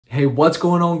Hey, what's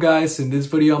going on, guys? In this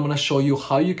video, I'm going to show you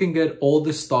how you can get all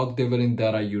the stock dividend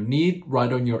data you need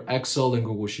right on your Excel and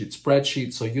Google Sheet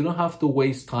spreadsheet, so you don't have to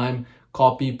waste time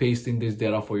copy pasting this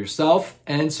data for yourself,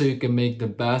 and so you can make the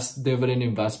best dividend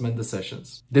investment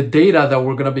decisions. The data that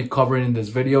we're going to be covering in this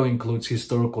video includes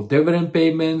historical dividend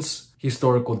payments,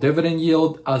 historical dividend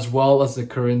yield, as well as the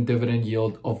current dividend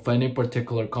yield of any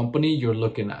particular company you're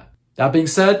looking at. That being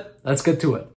said, let's get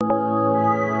to it.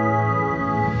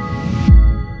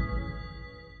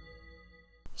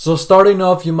 So starting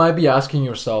off, you might be asking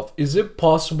yourself, is it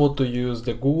possible to use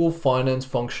the Google Finance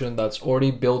function that's already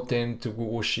built into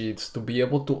Google Sheets to be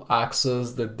able to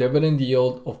access the dividend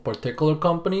yield of particular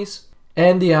companies?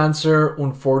 And the answer,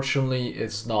 unfortunately,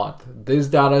 is not. This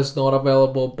data is not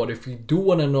available, but if you do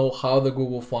want to know how the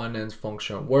Google Finance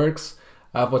function works,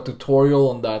 I have a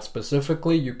tutorial on that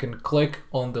specifically. You can click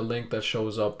on the link that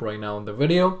shows up right now in the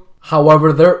video.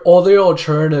 However, there are other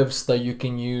alternatives that you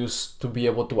can use to be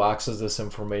able to access this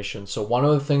information. So one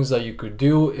of the things that you could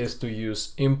do is to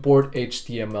use import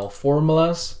HTML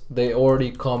formulas. They already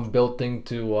come built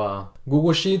into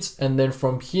Google Sheets. And then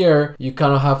from here, you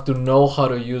kind of have to know how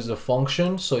to use the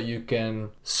function so you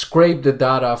can scrape the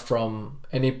data from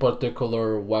any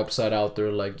particular website out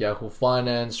there like Yahoo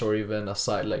Finance or even a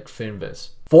site like Finviz.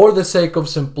 For the sake of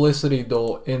simplicity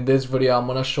though, in this video, I'm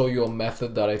going to show you a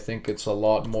method that I think it's a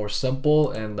lot more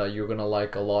simple and that you're going to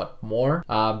like a lot more.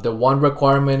 The one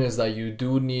requirement is that you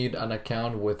do need an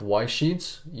account with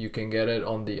YSheets. You can get it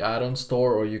on the add-on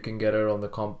store or you can get it on the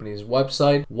company's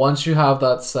website. Once you have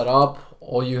that set up,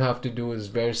 all you have to do is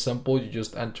very simple. You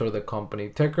just enter the company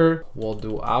ticker. We'll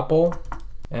do Apple.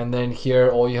 And then here,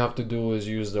 all you have to do is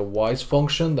use the WISE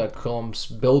function that comes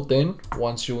built in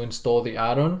once you install the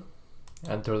add-on.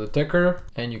 Enter the ticker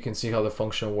and you can see how the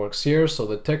function works here. So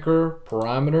the ticker,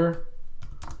 parameter,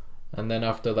 and then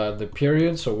after that the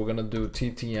period. So we're gonna do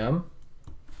TTM,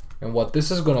 and what this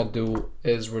is gonna do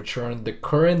is return the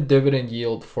current dividend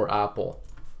yield for Apple.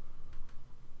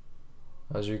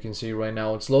 As you can see right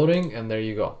now, it's loading, and there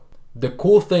you go. The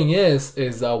cool thing is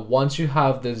that once you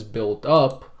have this built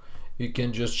up, you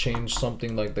can just change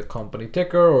something like the company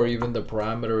ticker or even the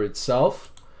parameter itself,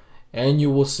 and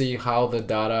you will see how the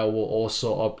data will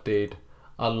also update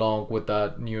along with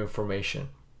that new information.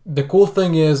 The cool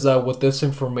thing is that with this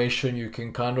information, you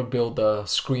can kind of build a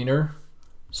screener.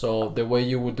 So the way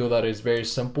you would do that is very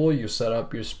simple. You set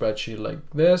up your spreadsheet like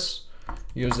this,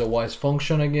 use the WISE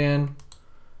function again,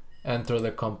 enter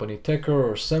the company ticker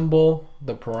or symbol,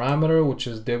 the parameter, which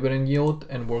is dividend yield,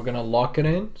 and we're gonna lock it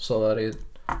in so that it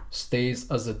stays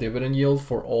as the dividend yield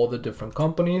for all the different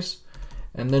companies.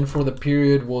 And then for the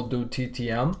period, we'll do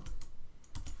TTM.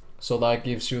 So that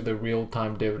gives you the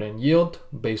real-time dividend yield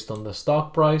based on the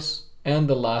stock price and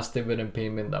the last dividend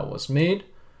payment that was made.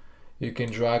 You can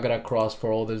drag it across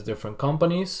for all these different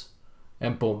companies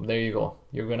and boom, there you go.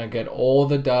 You're gonna get all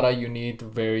the data you need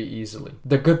very easily.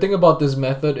 The good thing about this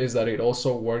method is that it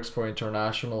also works for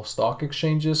international stock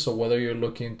exchanges. So whether you're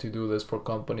looking to do this for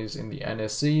companies in the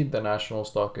NSE, the National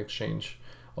Stock Exchange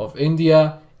of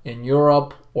India, in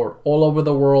Europe, or all over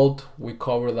the world, we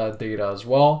cover that data as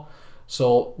well.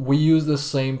 So we use the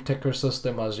same ticker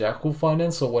system as Yahoo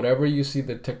Finance. So whatever you see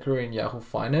the ticker in Yahoo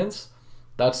Finance,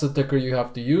 that's the ticker you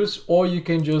have to use, or you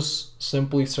can just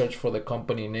simply search for the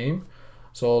company name.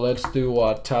 So let's do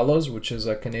TELUS, which is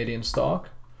a Canadian stock.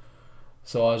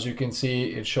 So as you can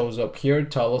see, it shows up here,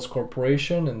 TELUS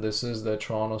Corporation, and this is the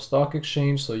Toronto Stock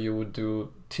Exchange. So you would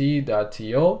do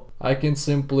T.TO. I can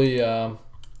simply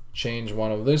change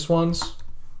one of these ones.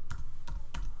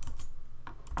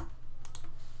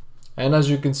 And as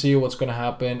you can see, what's going to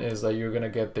happen is that you're going to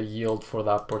get the yield for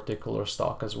that particular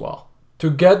stock as well. To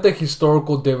get the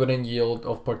historical dividend yield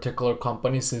of particular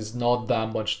companies is not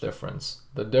that much difference.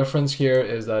 The difference here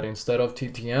is that instead of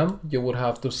TTM, you would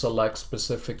have to select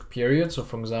specific periods. So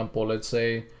for example, let's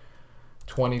say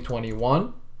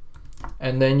 2021,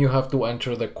 and then you have to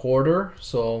enter the quarter.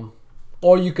 So,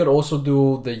 or you could also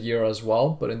do the year as well,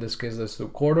 but in this case, let's do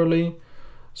quarterly.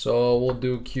 So we'll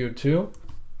do Q2.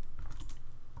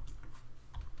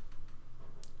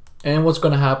 And what's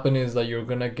going to happen is that you're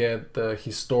going to get the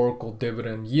historical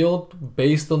dividend yield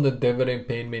based on the dividend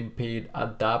payment paid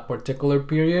at that particular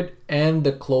period and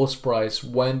the close price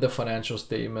when the financial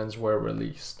statements were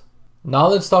released. Now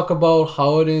let's talk about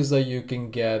how it is that you can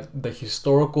get the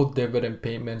historical dividend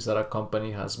payments that a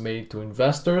company has made to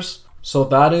investors. So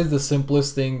that is the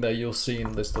simplest thing that you'll see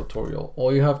in this tutorial.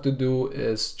 All you have to do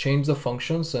is change the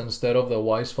functions. So instead of the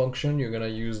WISE function, you're going to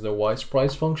use the WISE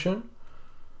price function.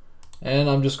 And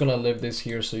I'm just going to leave this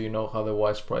here so you know how the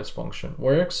WISE price function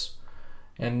works.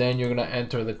 And then you're going to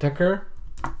enter the ticker,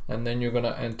 and then you're going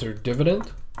to enter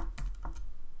dividend.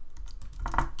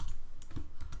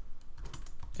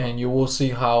 and you will see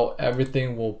how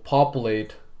everything will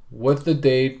populate with the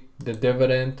date, the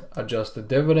dividend, adjusted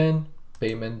dividend,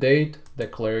 payment date,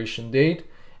 declaration date,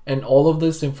 and all of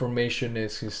this information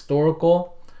is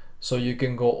historical. So you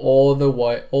can go all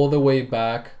the way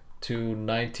back to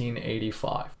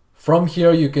 1985. From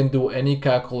here, you can do any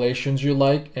calculations you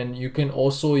like, and you can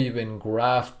also even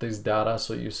graph this data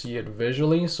so you see it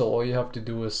visually. So all you have to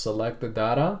do is select the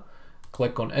data,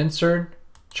 click on insert,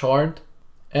 chart,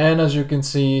 and as you can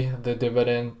see, the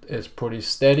dividend is pretty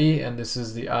steady, and this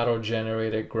is the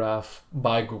auto-generated graph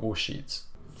by Google Sheets.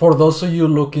 For those of you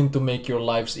looking to make your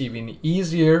lives even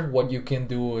easier, what you can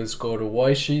do is go to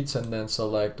Wise Sheets and then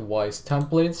select Wise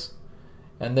Templates.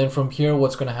 And then from here,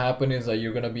 what's going to happen is that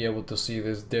you're going to be able to see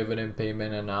this dividend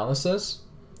payment analysis.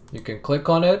 You can click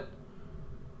on it.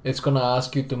 It's going to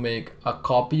ask you to make a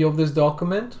copy of this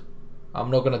document. I'm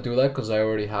not going to do that because I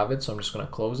already have it, so I'm just going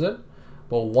to close it.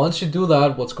 But once you do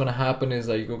that, what's going to happen is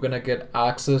that you're going to get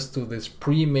access to this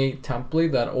pre-made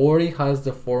template that already has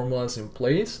the formulas in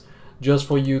place just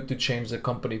for you to change the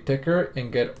company ticker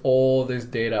and get all this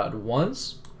data at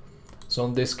once. So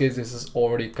in this case, this is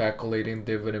already calculating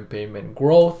dividend payment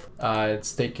growth.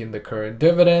 It's taking the current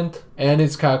dividend and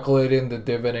it's calculating the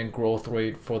dividend growth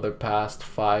rate for the past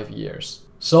 5 years.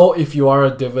 So if you are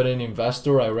a dividend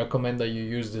investor, I recommend that you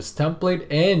use this template,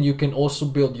 and you can also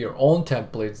build your own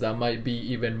templates that might be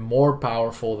even more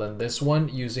powerful than this one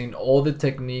using all the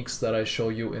techniques that I show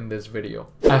you in this video.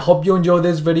 I hope you enjoyed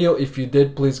this video. If you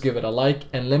did, please give it a like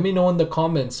and let me know in the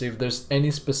comments if there's any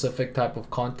specific type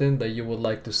of content that you would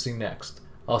like to see next.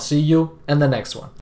 I'll see you in the next one.